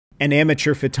An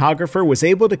amateur photographer was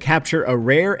able to capture a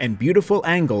rare and beautiful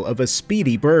angle of a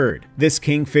speedy bird. This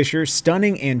kingfisher's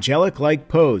stunning angelic-like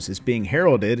pose is being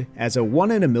heralded as a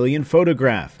one-in-a-million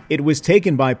photograph. It was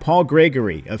taken by Paul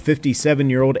Gregory, a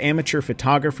 57-year-old amateur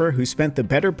photographer who spent the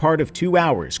better part of 2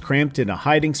 hours cramped in a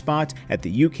hiding spot at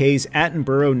the UK's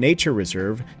Attenborough Nature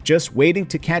Reserve, just waiting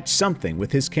to catch something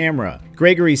with his camera.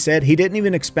 Gregory said he didn't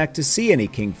even expect to see any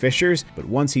kingfishers, but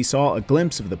once he saw a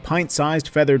glimpse of the pint-sized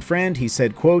feathered friend, he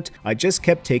said, quote, "I just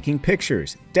kept taking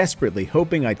pictures, desperately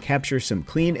hoping I'd capture some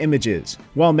clean images."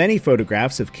 While many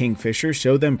photographs of kingfishers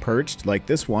show them perched, like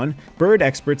this one, bird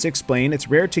experts explain it's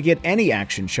rare to get any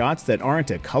action shots that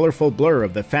aren't a colorful blur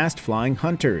of the fast-flying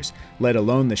hunters, let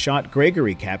alone the shot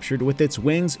Gregory captured with its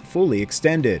wings fully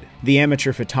extended. The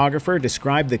amateur photographer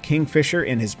described the kingfisher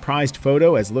in his prized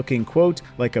photo as looking, quote,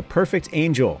 "like a perfect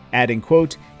angel," adding,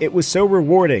 quote, "It was so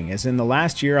rewarding, as in the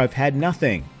last year I've had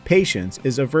nothing. Patience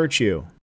is a virtue."